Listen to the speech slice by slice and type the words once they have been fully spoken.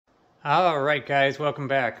All right, guys, welcome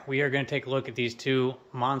back. We are going to take a look at these two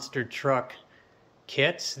monster truck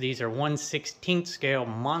kits. These are 1/16 scale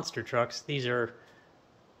monster trucks. These are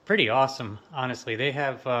pretty awesome, honestly. They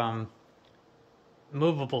have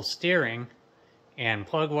movable steering and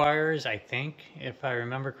plug wires, I think, if I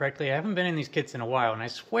remember correctly. I haven't been in these kits in a while, and I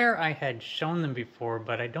swear I had shown them before,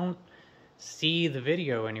 but I don't see the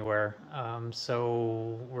video anywhere.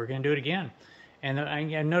 So we're going to do it again. And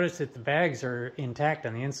I noticed that the bags are intact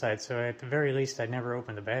on the inside, so at the very least I never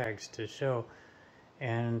opened the bags to show.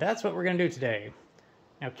 And that's what we're going to do today.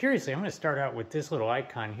 Now curiously, I'm going to start out with this little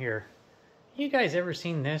icon here. You guys ever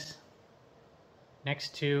seen this?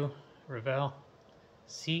 Next to Revell?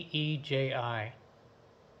 CEJI.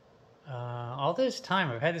 All this time,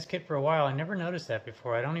 I've had this kit for a while, I never noticed that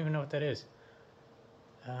before. I don't even know what that is.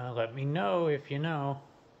 Let me know if you know.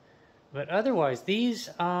 But otherwise, these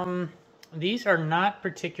are not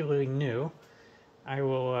particularly new. I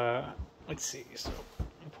will, let's see, so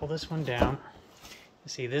pull this one down. You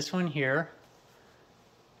see, this one here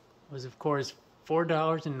was, of course,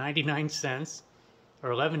 $4.99, or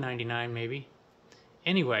 $11.99 maybe.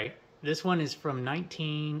 Anyway, this one is from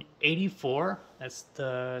 1984. That's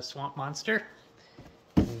the Swamp Monster.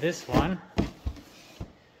 And this one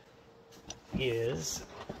is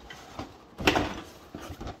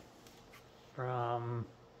from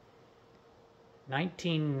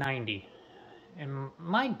 1990, and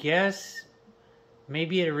my guess,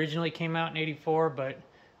 maybe it originally came out in 84,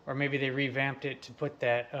 or maybe they revamped it to put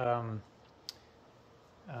that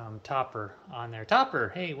topper on there.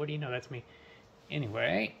 Topper, hey, what do you know? That's me.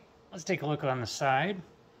 Anyway, let's take a look on the side.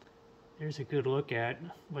 There's a good look at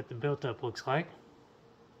what the built-up looks like.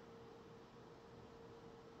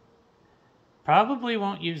 Probably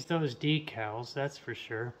won't use those decals, that's for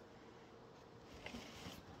sure.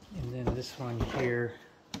 And then this one here,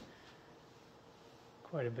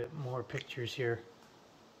 quite a bit more pictures here.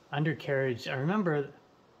 Undercarriage, I remember,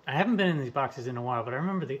 I haven't been in these boxes in a while, but I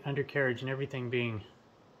remember the undercarriage and everything being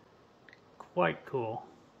quite cool.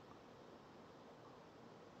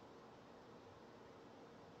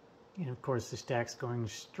 And of course the stack's going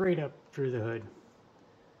straight up through the hood.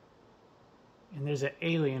 And there's an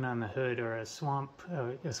alien on the hood, or a swamp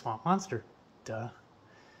monster, duh.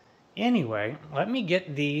 Anyway, let me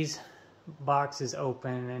get these boxes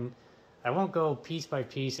open, and I won't go piece by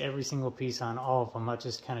piece, every single piece on all of them. I'll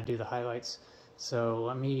just kind of do the highlights. So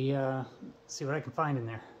let me see what I can find in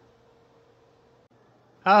there.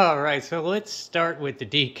 All right, so let's start with the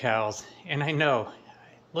decals. And I know,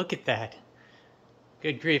 look at that.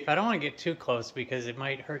 Good grief, I don't want to get too close because it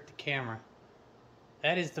might hurt the camera.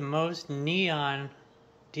 That is the most neon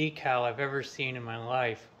decal I've ever seen in my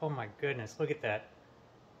life. Oh my goodness, look at that.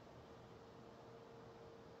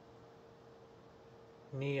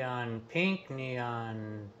 Neon pink,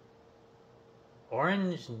 neon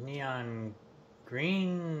orange, neon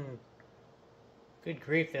green. Good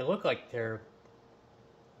grief, they look like they're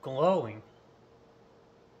glowing.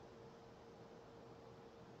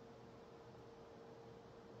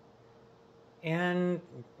 And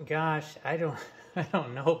gosh, I don't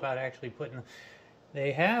know about actually putting them.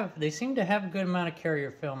 They seem to have a good amount of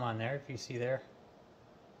carrier film on there, if you see there.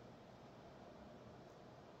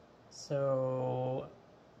 So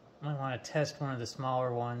I want to test one of the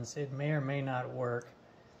smaller ones. It may or may not work.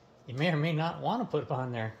 You may or may not want to put them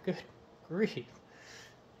on there. Good grief.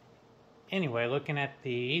 Anyway, looking at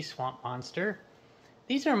the Swamp Monster,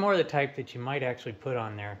 these are more the type that you might actually put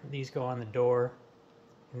on there. These go on the door,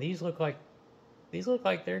 and these look like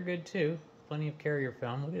they're good too. Plenty of carrier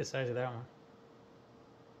film. Look at the size of that one.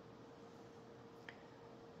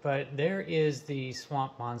 But there is the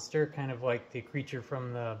Swamp Monster, kind of like the creature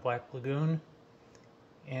from the Black Lagoon.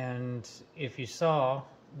 And if you saw,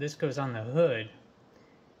 this goes on the hood,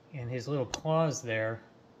 and his little claws there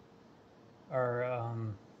are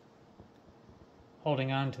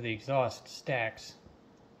holding on to the exhaust stacks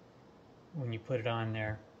when you put it on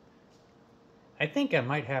there. I think I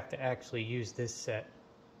might have to actually use this set.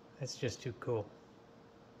 That's just too cool.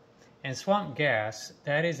 And Swamp Gas,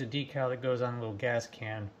 that is a decal that goes on a little gas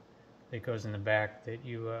can that goes in the back that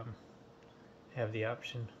you have the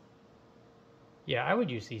option. Yeah, I would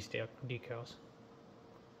use these decals.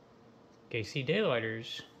 KC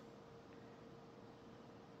daylighters.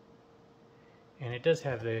 And it does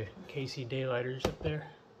have the KC daylighters up there.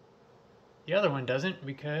 The other one doesn't,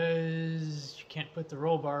 because you can't put the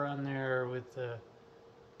roll bar on there with the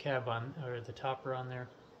cab on, or the topper on there.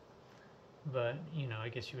 But, you know, I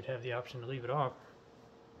guess you would have the option to leave it off.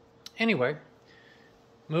 Anyway,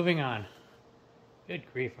 moving on.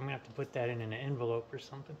 Good grief, I'm going to have to put that in an envelope or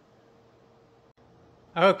something.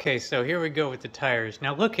 Okay, so here we go with the tires.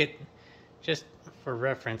 Now look at, just for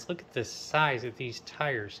reference, look at the size of these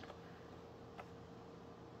tires.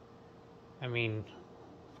 I mean,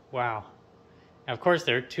 wow. Now, of course,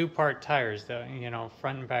 they're two-part tires, though, you know,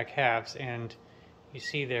 front and back halves, and you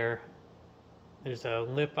see there's a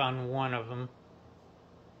lip on one of them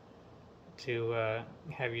to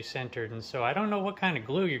have you centered. And so I don't know what kind of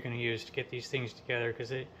glue you're going to use to get these things together,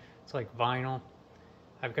 because it's like vinyl.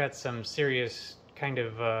 I've got some serious kind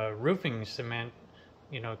of roofing cement,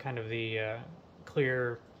 you know, kind of the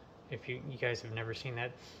clear, if you guys have never seen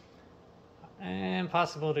that.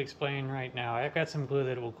 Impossible to explain right now. I've got some glue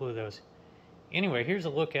that will glue those. Anyway, here's a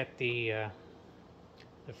look at the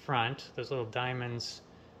front, those little diamonds.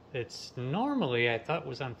 It's normally, I thought,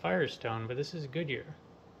 was on Firestone, but this is Goodyear.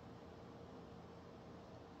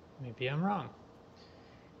 Maybe I'm wrong.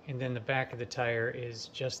 And then the back of the tire is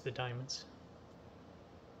just the diamonds.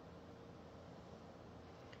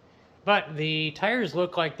 But the tires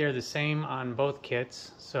look like they're the same on both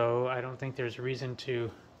kits, so I don't think there's reason to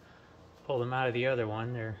pull them out of the other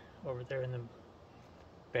one. They're over there in the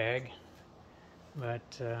bag.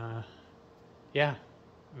 But yeah,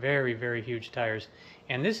 very, very huge tires.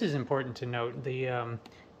 And this is important to note. The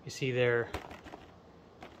you see there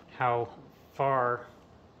how far,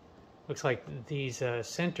 looks like these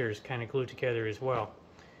centers kind of glued together as well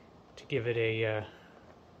to give it a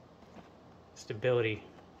stability,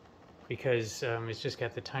 because it's just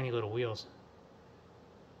got the tiny little wheels.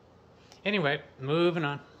 Anyway, moving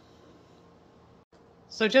on.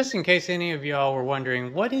 So just in case any of y'all were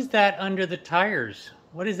wondering, what is that under the tires?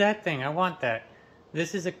 What is that thing? I want that.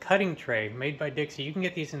 This is a cutting tray made by Dixie. You can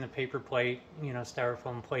get these in the paper plate, you know,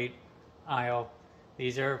 styrofoam plate aisle.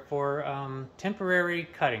 These are for temporary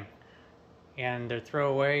cutting, and they're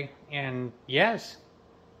throwaway. And yes,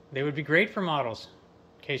 they would be great for models,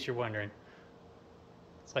 in case you're wondering.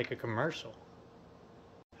 It's like a commercial.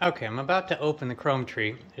 Okay, I'm about to open the chrome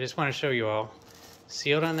tree. I just want to show you all.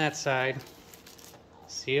 Sealed on that side.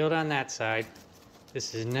 Sealed on that side.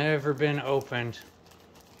 This has never been opened,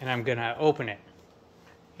 and I'm gonna open it,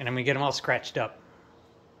 and I'm gonna get them all scratched up.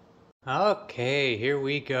 Okay, here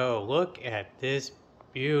we go. Look at this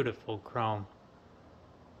beautiful chrome.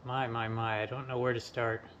 My, I don't know where to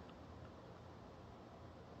start.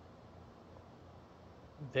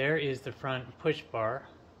 There is the front push bar.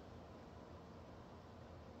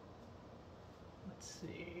 Let's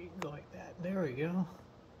see, go like that. There we go.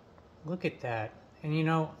 Look at that. And you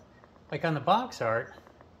know, like on the box art,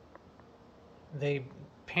 they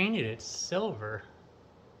painted it silver.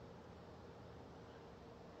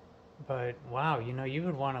 But wow, you know, you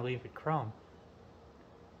would want to leave it chrome.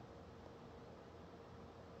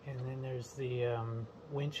 And then there's the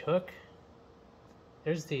winch hook.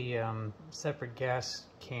 There's the separate gas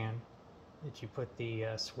can that you put the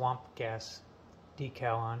swamp gas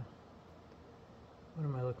decal on. What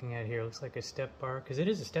am I looking at here? Looks like a step bar, because it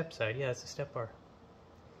is a step side. Yeah, it's a step bar.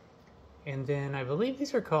 And then I believe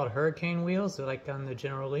these are called hurricane wheels. They're like on the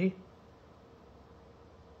General Lee.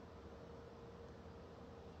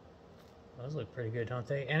 Those look pretty good, don't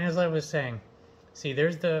they? And as I was saying, see,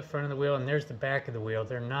 there's the front of the wheel and there's the back of the wheel.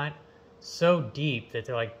 They're not so deep that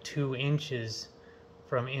they're like 2 inches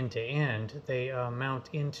from end to end. They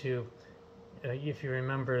mount into, if you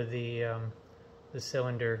remember the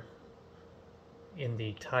cylinder in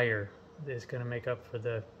the tire is going to make up for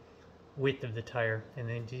the width of the tire, and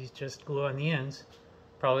then you just glue on the ends,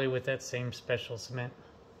 probably with that same special cement.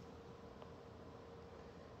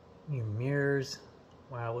 New mirrors.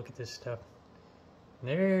 Wow, look at this stuff.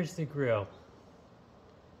 There's the grill.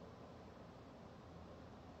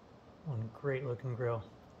 One great looking grill.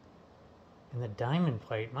 And the diamond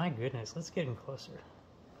plate, my goodness, let's get in closer.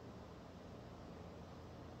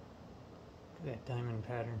 Look at that diamond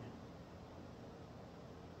pattern.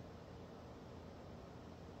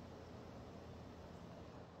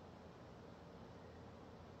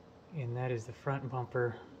 And that is the front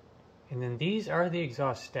bumper. And then these are the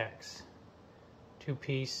exhaust stacks.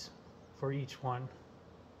 2-piece for each one.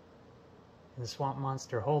 And the Swamp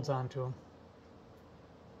Monster holds onto them.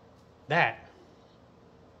 That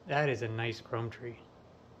is a nice chrome tree.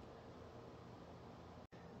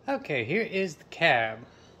 Okay, here is the cab.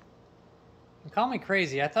 Call me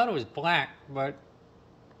crazy, I thought it was black, but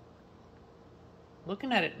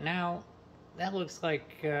looking at it now, that looks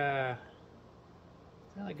like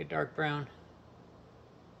like a dark brown.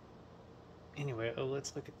 Anyway,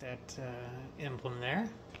 let's look at that emblem there.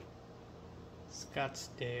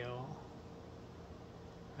 Scottsdale,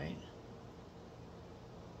 right?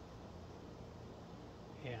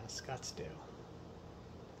 Yeah, Scottsdale.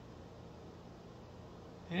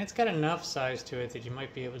 And it's got enough size to it that you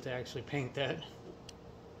might be able to actually paint that.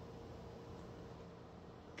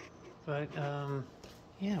 But,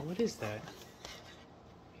 yeah, what is that?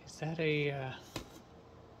 Is that a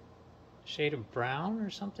shade of brown or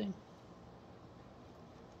something?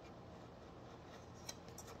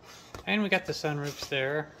 And we got the sunroofs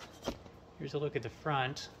there. Here's a look at the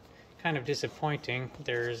front. Kind of disappointing.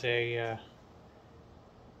 There's a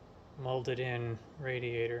molded in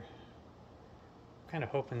radiator. Kind of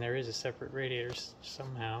hoping there is a separate radiator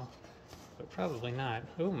somehow, but probably not.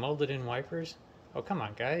 Ooh, molded in wipers. Oh, come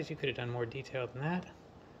on, guys. You could have done more detail than that.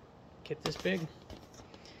 Get this big.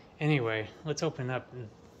 Anyway, let's open up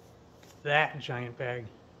that giant bag.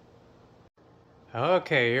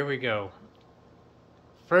 Okay, here we go.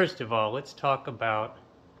 First of all, let's talk about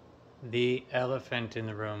the elephant in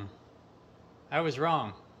the room. I was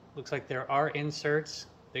wrong. Looks like there are inserts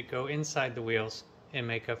that go inside the wheels and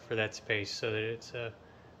make up for that space so that it's a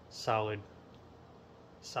solid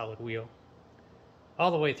wheel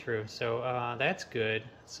all the way through. So that's good.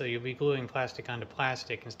 So you'll be gluing plastic onto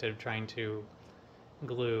plastic instead of trying to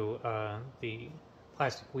glue the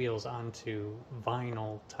plastic wheels onto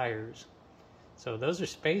vinyl tires. So those are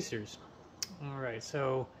spacers. All right,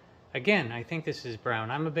 so again, I think this is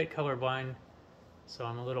brown. I'm a bit colorblind, so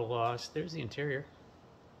I'm a little lost. There's the interior.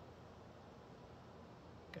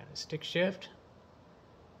 Got a stick shift.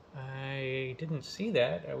 I didn't see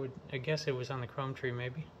that. I guess it was on the chrome tree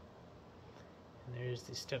maybe. And there's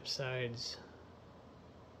the step sides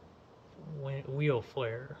wheel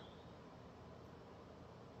flare.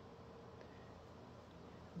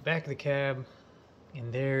 Back of the cab,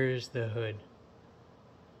 and there's the hood.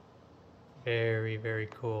 Very, very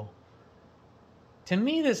cool. To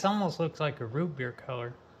me, this almost looks like a root beer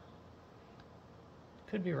color.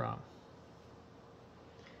 Could be wrong.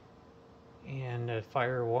 And a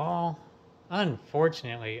firewall.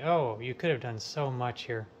 Unfortunately, oh, you could have done so much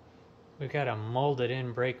here. We've got a molded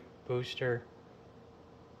in brake booster.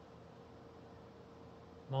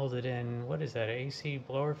 Molded in, what is that, AC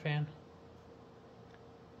blower fan?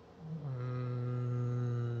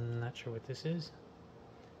 Not sure what this is.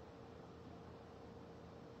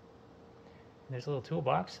 There's a little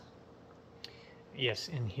toolbox. Yes,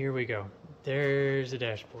 and here we go. There's the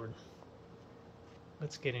dashboard.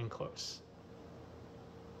 Let's get in close.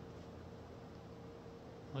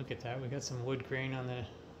 Look at that. We got some wood grain on the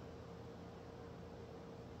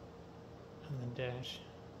dash.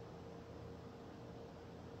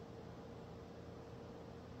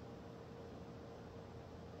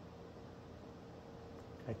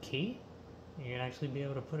 A key? You can actually be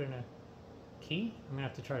able to put in a key? I'm gonna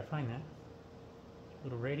have to try to find that.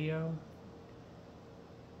 Little radio.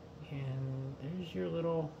 And there's your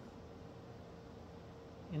little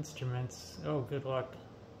instruments. Oh, good luck.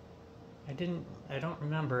 I don't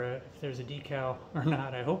remember if there's a decal or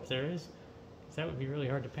not. I hope there is, because that would be really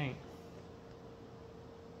hard to paint.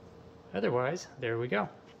 Otherwise, there we go.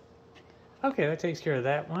 Okay, that takes care of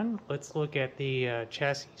that one. Let's look at the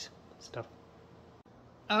chassis stuff.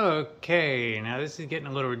 Okay, now this is getting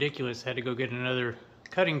a little ridiculous. I had to go get another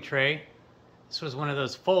cutting tray. This was one of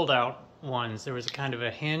those fold-out ones. There was a kind of a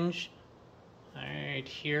hinge right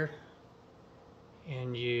here,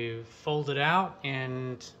 and you fold it out,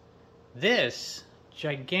 and this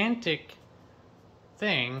gigantic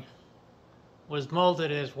thing was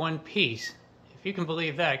molded as one piece. If you can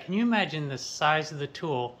believe that. Can you imagine the size of the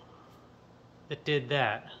tool that did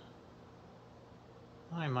that?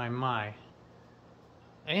 My.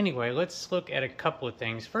 Anyway, let's look at a couple of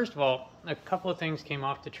things. First of all, a couple of things came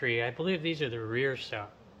off the tree. I believe these are the rear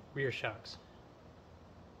shocks.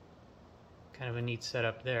 Kind of a neat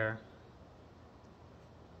setup there.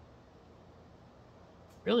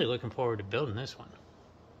 Really looking forward to building this one.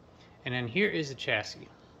 And then here is the chassis.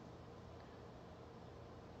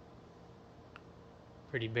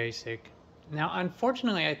 Pretty basic. Now,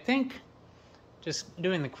 unfortunately, I think, just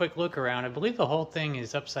doing the quick look around, I believe the whole thing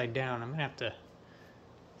is upside down. I'm going to have to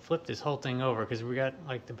flip this whole thing over because we got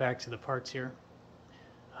like the backs of the parts here.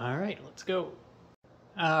 All right, let's go.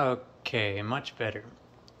 Okay, much better.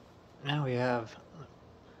 Now we have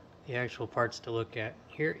the actual parts to look at.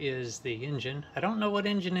 Here is the engine. I don't know what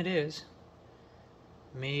engine it is.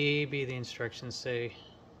 Maybe the instructions say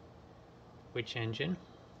which engine.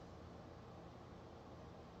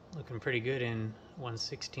 Looking pretty good in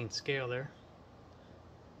 1/16 scale there.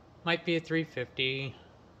 Might be a 350.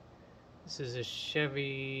 This is a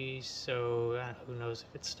Chevy, so who knows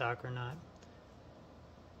if it's stock or not.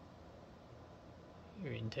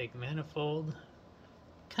 Your intake manifold.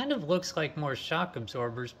 Kind of looks like more shock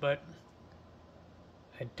absorbers, but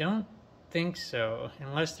I don't think so,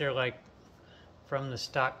 unless they're like from the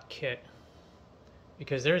stock kit,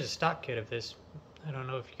 because there's a stock kit of this. I don't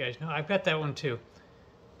know if you guys know. I've got that one too.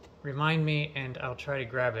 Remind me and I'll try to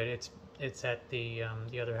grab it. It's at the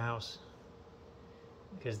other house,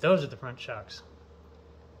 because those are the front shocks.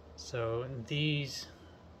 So these,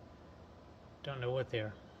 don't know what they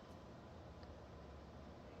are.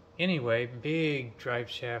 Anyway, big drive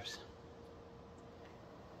shafts.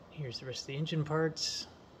 Here's the rest of the engine parts.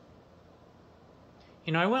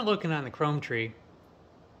 You know, I went looking on the chrome tree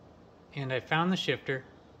and I found the shifter,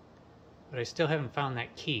 but I still haven't found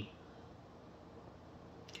that key.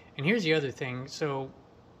 And here's the other thing. So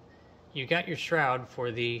you got your shroud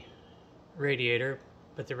for the radiator,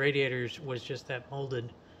 but the radiator was just that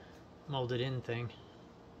molded in thing.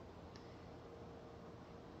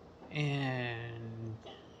 And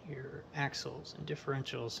your axles and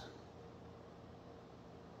differentials.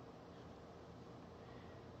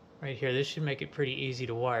 Right here, this should make it pretty easy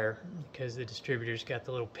to wire, because the distributor's got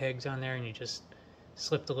the little pegs on there and you just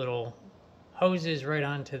slip the little hoses right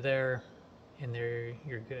onto there and there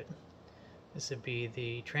you're good. This would be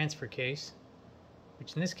the transfer case,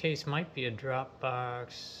 which in this case might be a drop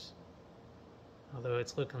box, although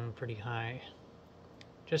it's looking pretty high.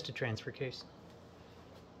 Just a transfer case,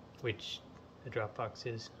 which the drop box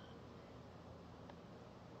is.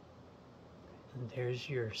 And there's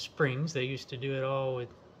your springs. They used to do it all with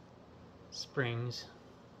springs.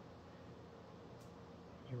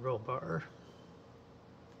 Your roll bar.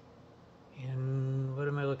 And what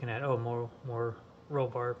am I looking at? Oh, more roll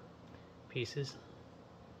bar pieces.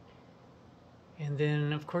 And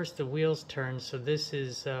then of course the wheels turn, so this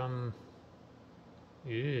is I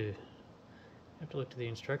have to look to the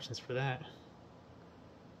instructions for that.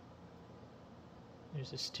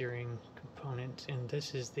 There's a steering component, and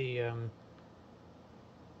this is the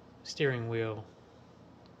steering wheel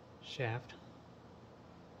shaft.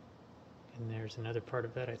 And there's another part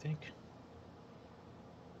of that, I think.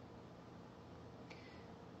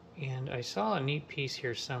 And I saw a neat piece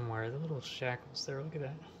here somewhere, the little shackles there, look at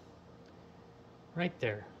that. Right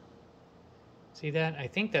there. See that? I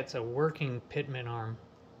think that's a working pitman arm.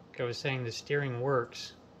 Like I was saying, the steering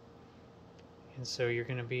works. And so you're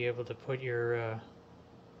going to be able to put your,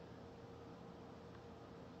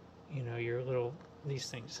 you know, your little,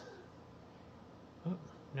 these things. Oh,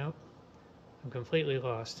 nope. I'm completely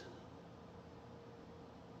lost.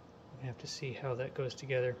 I have to see how that goes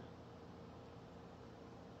together.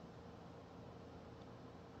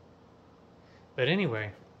 But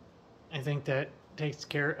anyway, I think that takes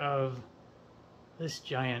care of this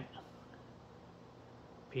giant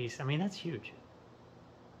piece. I mean, that's huge.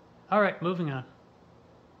 All right, moving on.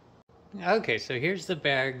 Okay, so here's the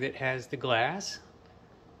bag that has the glass.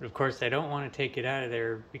 But of course, I don't want to take it out of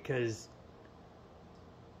there because...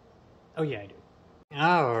 Oh yeah, I do.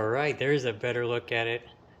 All right, there's a better look at it.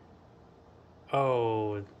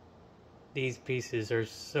 Oh, these pieces are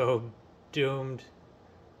so doomed.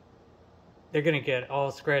 They're gonna get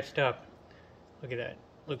all scratched up. Look at that.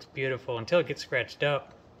 Looks beautiful until it gets scratched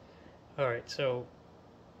up. All right, so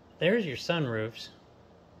there's your sunroofs.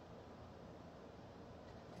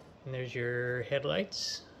 And there's your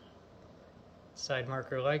headlights. Side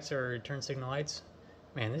marker lights or turn signal lights.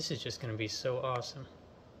 Man, this is just gonna be so awesome.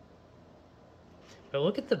 But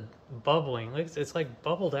look at the bubbling. Look, it's like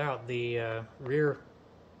bubbled out the rear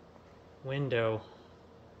window.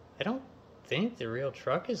 I don't think the real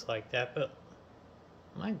truck is like that, but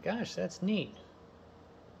my gosh, that's neat.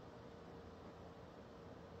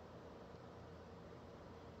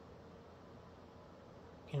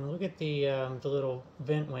 And look at the little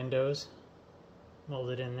vent windows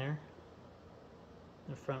molded in there.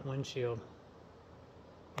 The front windshield.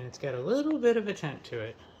 And it's got a little bit of a tint to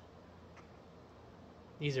it.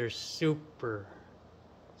 These are super,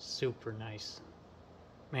 super nice.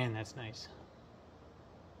 Man, that's nice.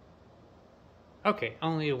 Okay,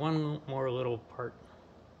 only one more little part.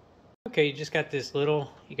 Okay, you just got this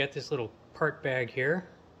little, part bag here.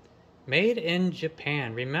 Made in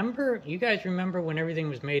Japan. Remember, you guys remember when everything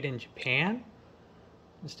was made in Japan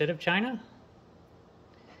instead of China?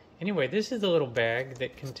 Anyway, this is the little bag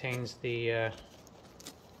that contains the,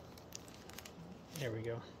 there we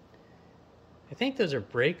go. I think those are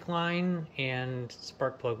brake line and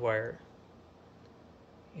spark plug wire.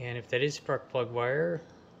 And if that is spark plug wire,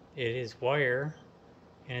 it is wire,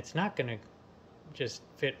 and it's not going to just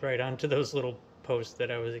fit right onto those little posts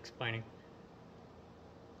that I was explaining.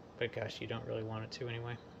 But gosh, you don't really want it to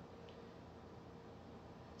anyway.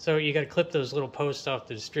 So you got to clip those little posts off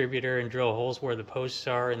the distributor and drill holes where the posts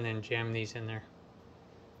are and then jam these in there.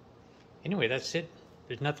 Anyway, that's it.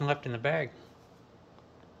 There's nothing left in the bag.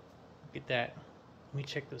 Look at that. Let me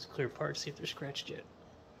check those clear parts, see if they're scratched yet.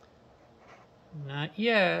 Not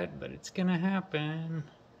yet, but it's gonna happen.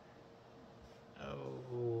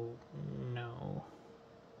 Oh, no.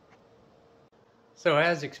 So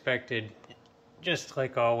as expected, just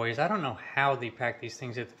like always, I don't know how they pack these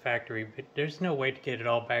things at the factory, but there's no way to get it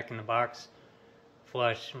all back in the box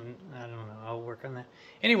flush. I don't know, I'll work on that.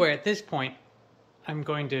 Anyway, at this point, I'm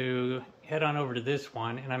going to head on over to this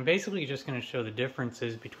one, and I'm basically just going to show the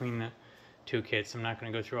differences between the two kits. I'm not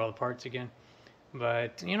going to go through all the parts again.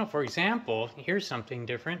 But, you know, for example, here's something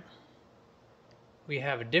different. We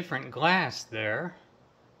have a different glass there,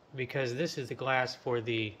 because this is the glass for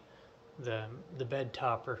the bed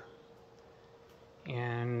topper.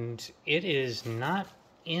 And it is not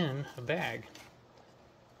in a bag.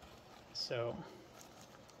 So,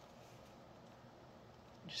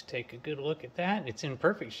 just take a good look at that. It's in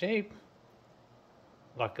perfect shape,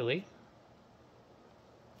 luckily.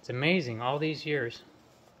 It's amazing, all these years.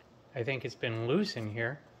 I think it's been loose in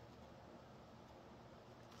here.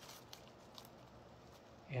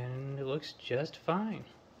 And it looks just fine.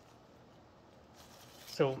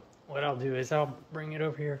 So what I'll do is I'll bring it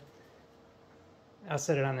over here. I'll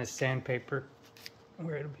set it on this sandpaper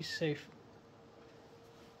where it'll be safe.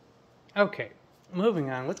 Okay, moving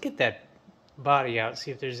on. Let's get that body out,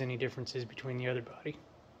 see if there's any differences between the other body.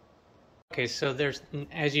 Okay, so there's,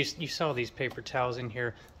 as you saw these paper towels in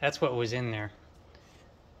here, that's what was in there.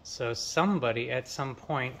 So somebody at some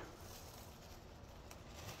point,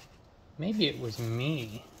 maybe it was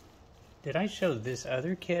me. Did I show this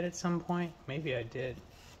other kit at some point? Maybe I did.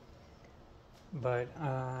 But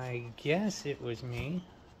I guess it was me,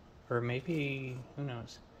 or maybe, who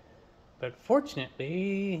knows. But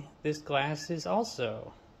fortunately, this glass is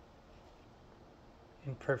also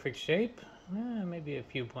in perfect shape. Maybe a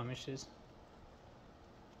few blemishes.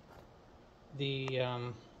 The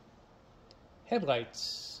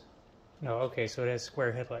headlights. No, okay, so it has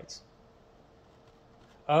square headlights.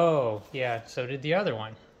 Oh, yeah, so did the other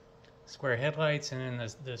one. Square headlights, and then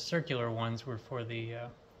the circular ones were for the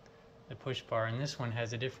push bar, and this one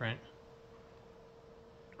has a different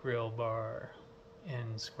grill bar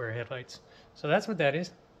and square headlights. So that's what that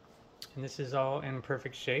is. And this is all in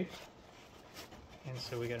perfect shape. And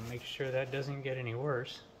so we got to make sure that doesn't get any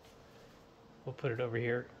worse. We'll put it over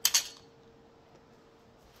here.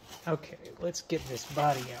 Okay, let's get this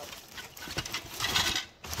body out.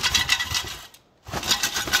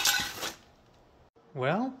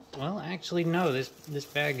 Well, actually no, this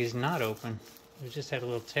bag is not open. It just had a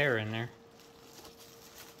little tear in there.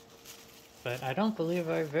 But I don't believe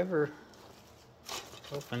I've ever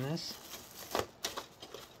opened this.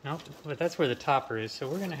 Nope, but that's where the topper is, so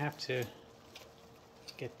we're gonna have to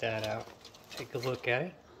get that out. Take a look at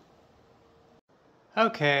it.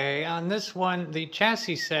 Okay, on this one, the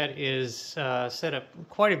chassis set is set up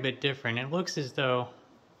quite a bit different. It looks as though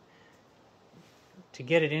to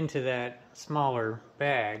get it into that smaller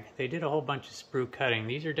bag, they did a whole bunch of sprue cutting.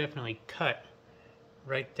 These are definitely cut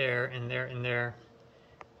right there and there and there,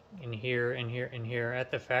 and here and here and here at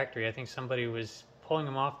the factory. I think somebody was pulling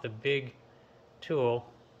them off the big tool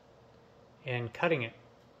and cutting it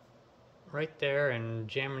right there and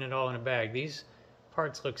jamming it all in a bag. These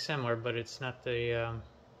parts look similar, but it's not the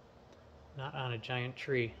not on a giant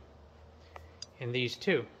tree. And these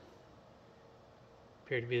two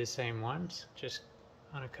appear to be the same ones, just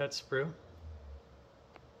on a cut sprue.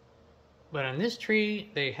 But on this tree,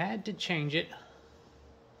 they had to change it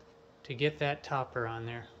to get that topper on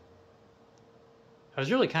there. I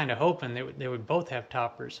was really kind of hoping they would both have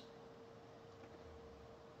toppers.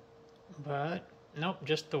 But nope,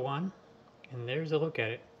 just the one. And there's a look at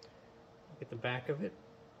it. Look at the back of it.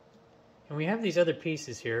 And we have these other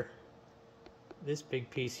pieces here. This big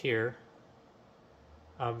piece here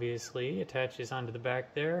obviously attaches onto the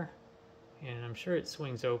back there, and I'm sure it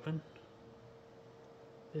swings open.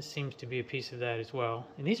 This seems to be a piece of that as well.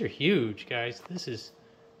 And these are huge, guys. This is,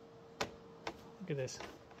 look at this.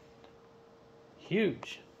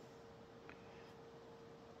 Huge.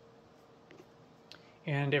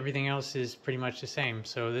 And everything else is pretty much the same,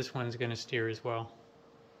 so this one's going to steer as well.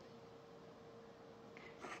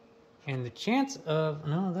 And the chance of,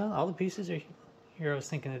 no, all the pieces are here. I was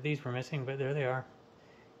thinking that these were missing, but there they are.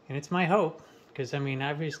 And it's my hope, because I mean,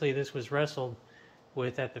 obviously this was wrestled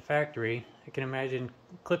with at the factory. I can imagine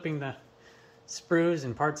clipping the sprues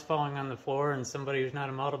and parts falling on the floor, and somebody who's not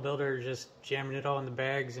a model builder just jamming it all in the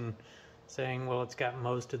bags and saying, well, it's got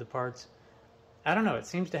most of the parts. I don't know, it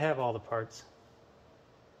seems to have all the parts.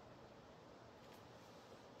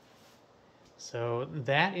 So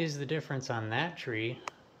that is the difference on that tree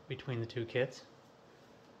between the two kits.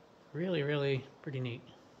 Really, really pretty neat.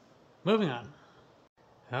 Moving on.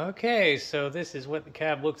 Okay, so this is what the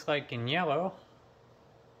cab looks like in yellow.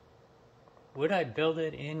 Would I build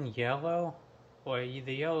it in yellow? Boy,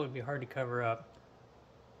 the yellow would be hard to cover up.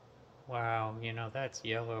 Wow, you know, that's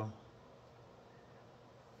yellow.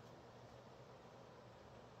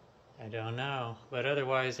 I don't know, but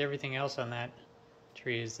otherwise everything else on that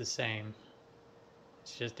tree is the same.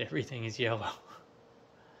 It's just everything is yellow.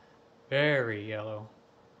 Very yellow.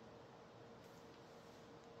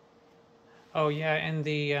 Oh yeah, and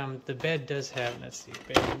the bed does have, let's see,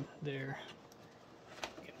 bed there.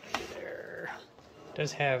 Get under there.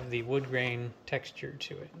 Does have the wood grain texture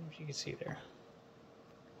to it, as you can see there.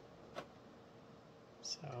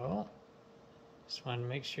 So, just wanted to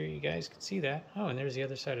make sure you guys could see that. Oh, and there's the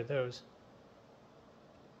other side of those.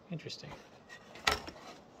 Interesting.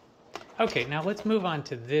 Okay, now let's move on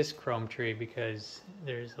to this chrome tree because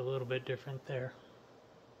there's a little bit different there.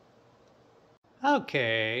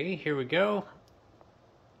 Okay, here we go.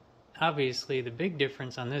 Obviously, the big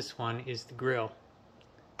difference on this one is the grill.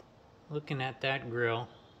 Looking at that grill,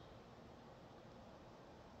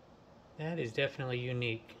 that is definitely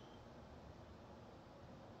unique.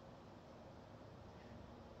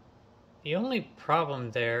 The only problem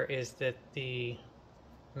there is that the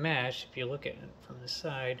mesh, if you look at it from the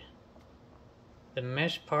side, the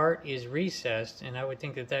mesh part is recessed, and I would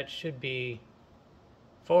think that that should be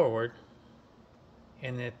forward,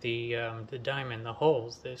 and that the diamond, the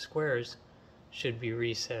holes, the squares, should be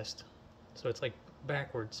recessed. So it's like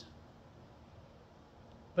backwards.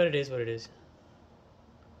 But it is what it is.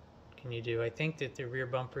 What can you do? I think that the rear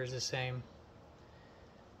bumper is the same.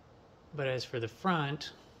 But as for the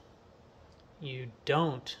front, you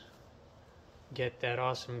don't get that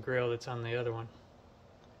awesome grill that's on the other one.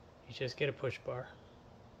 You just get a push bar.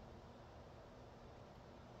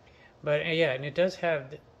 But yeah, and it does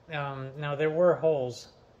have, now there were holes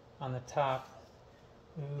on the top.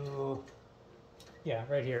 Ooh, yeah,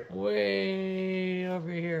 right here, way over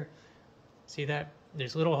here. See that?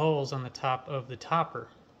 There's little holes on the top of the topper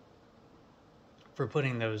for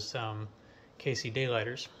putting those KC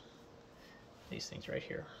daylighters. These things right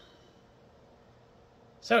here.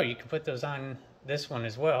 So you can put those on this one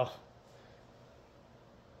as well.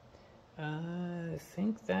 I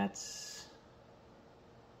think that's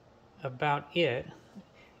about it,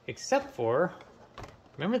 except for,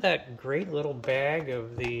 remember that great little bag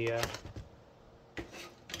of the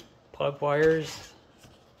plug wires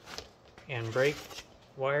and brake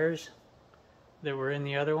wires that were in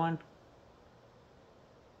the other one?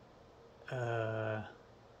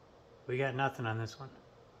 We got nothing on this one.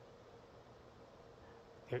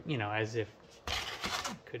 You know, as if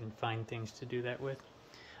I couldn't find things to do that with.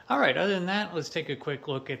 All right, other than that, let's take a quick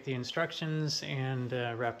look at the instructions and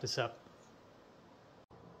wrap this up.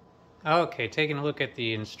 Okay, taking a look at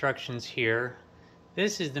the instructions here.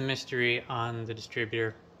 This is the mystery on the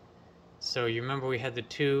distributor. So you remember we had the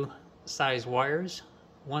two size wires.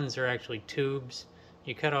 Ones are actually tubes.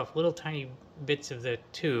 You cut off little tiny bits of the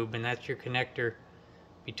tube, and that's your connector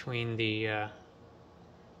between the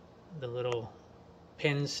little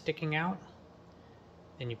pins sticking out.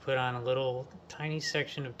 Then you put on a little tiny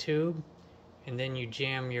section of tube, and then you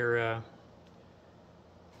jam your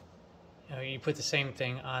you put the same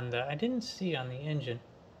thing on the, I didn't see on the engine,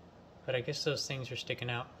 but I guess those things are sticking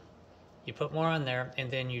out. You put more on there, and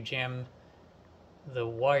then you jam the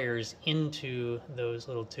wires into those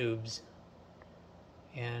little tubes.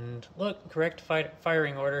 And look, correct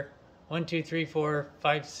firing order: 1, 2, 3, 4,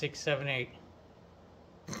 5, 6, 7, 8.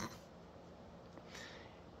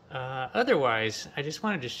 Otherwise, I just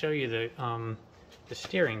wanted to show you the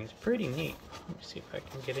steering. It's pretty neat. Let me see if I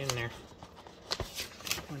can get in there.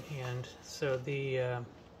 One hand. So there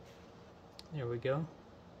we go.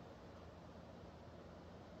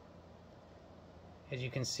 As you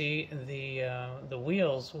can see, the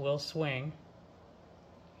wheels will swing,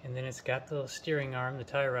 and then it's got the little steering arm, the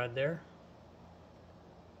tie rod there,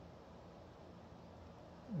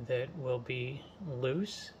 that will be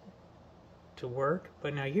loose to work.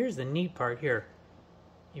 But now here's the neat part here.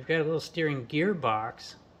 You've got a little steering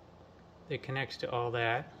gearbox that connects to all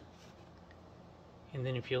that. And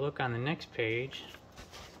then if you look on the next page,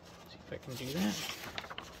 see if I can do that.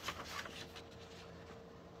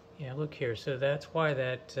 Yeah, look here. So that's why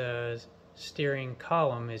that steering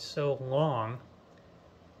column is so long,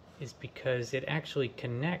 is because it actually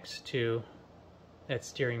connects to that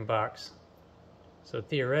steering box. So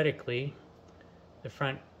theoretically, the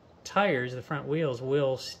front tires, the front wheels,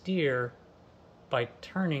 will steer by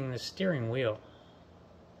turning the steering wheel.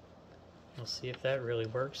 We'll see if that really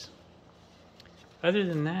works. Other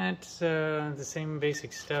than that, the same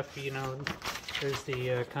basic stuff. You know, there's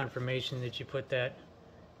the confirmation that you put that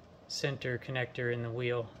center connector in the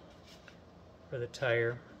wheel for the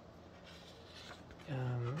tire.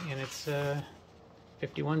 And it's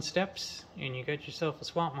 51 steps, and you got yourself a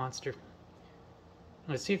swamp monster.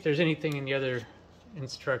 Let's see if there's anything in the other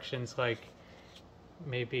instructions, like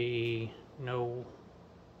maybe no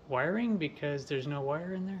wiring, because there's no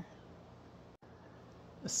wire in there.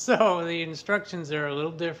 So the instructions are a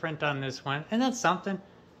little different on this one, and that's something.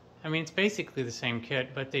 I mean, it's basically the same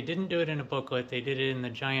kit, but they didn't do it in a booklet. They did it in the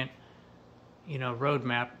giant, you know,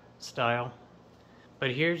 roadmap style.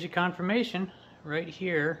 But here's your confirmation right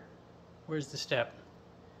here. Where's the step?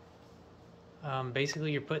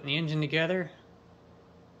 Basically, you're putting the engine together,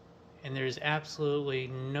 and there's absolutely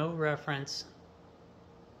no reference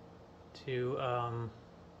to,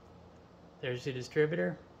 there's the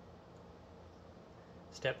distributor,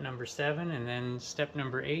 step number 7, and then step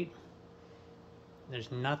number 8.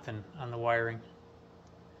 There's nothing on the wiring.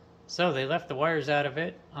 So they left the wires out of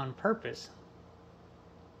it on purpose.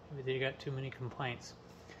 Maybe they got too many complaints.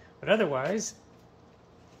 But otherwise,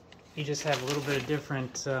 you just have a little bit of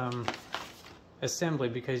different assembly,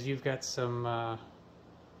 because you've got some,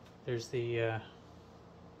 there's the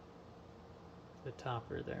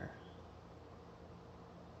topper there.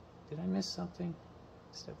 Did I miss something?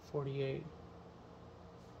 Step 48.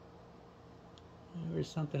 There's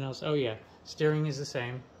something else. Oh yeah, steering is the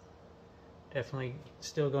same. Definitely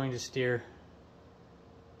still going to steer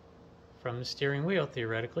from the steering wheel,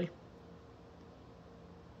 theoretically.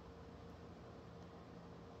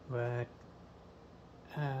 But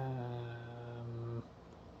I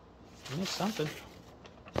missed something.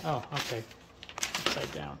 Oh, okay.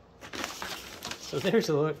 Upside down. So there's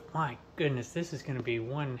a look. My goodness, this is going to be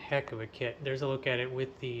one heck of a kit. There's a look at it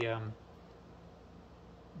with the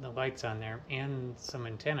lights on there and some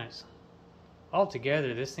antennas.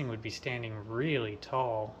 Altogether, this thing would be standing really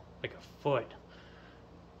tall, like a foot.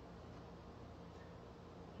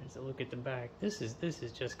 There's a look at the back. This is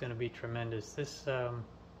just going to be tremendous. This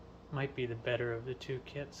might be the better of the two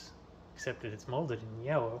kits, except that it's molded in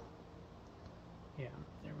yellow. Yeah,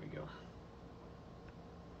 there we go.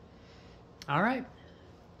 All right.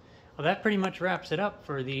 Well, that pretty much wraps it up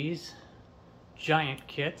for these giant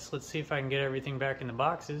kits. Let's see if I can get everything back in the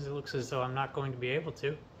boxes. It looks as though I'm not going to be able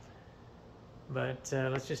to. But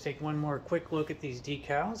let's just take one more quick look at these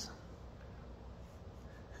decals.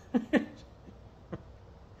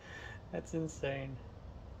 That's insane.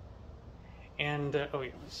 And, oh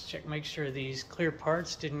yeah, let's check, make sure these clear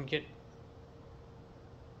parts didn't get...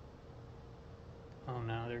 Oh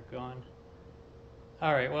no, they're gone.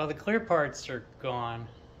 Alright, well the clear parts are gone.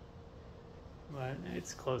 But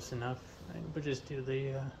it's close enough. We'll just do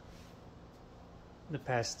the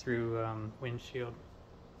pass-through windshield.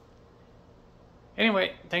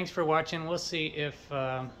 Anyway, thanks for watching. We'll see if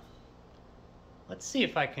let's see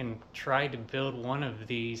if I can try to build one of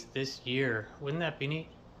these this year. Wouldn't that be neat?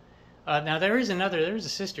 Now there's a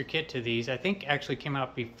sister kit to these. I think actually came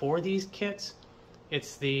out before these kits.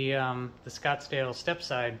 It's the Scottsdale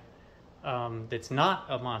Stepside. That's not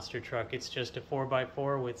a monster truck. It's just a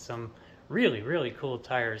 4x4 with some really cool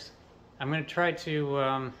tires. I'm gonna try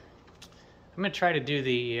to do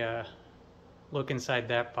the look inside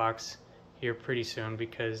that box here pretty soon,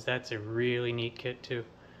 because that's a really neat kit too.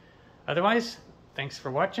 Otherwise, thanks for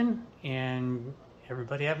watching, and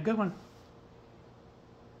everybody have a good one.